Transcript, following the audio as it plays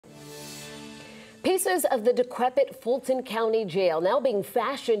Pieces of the decrepit Fulton County Jail now being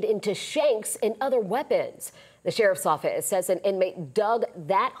fashioned into shanks and other weapons. The sheriff's office says an inmate dug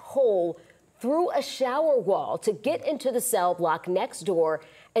that hole through a shower wall to get into the cell block next door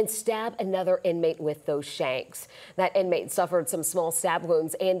and stab another inmate with those shanks. That inmate suffered some small stab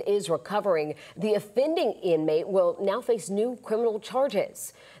wounds and is recovering. The offending inmate will now face new criminal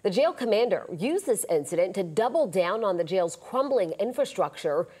charges. The jail commander used this incident to double down on the jail's crumbling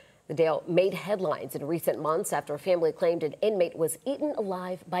infrastructure. The jail made headlines in recent months after a family claimed an inmate was eaten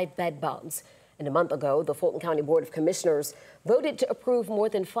alive by bed bugs. And a month ago, the Fulton County Board of Commissioners voted to approve more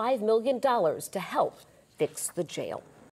than $5 million to help fix the jail.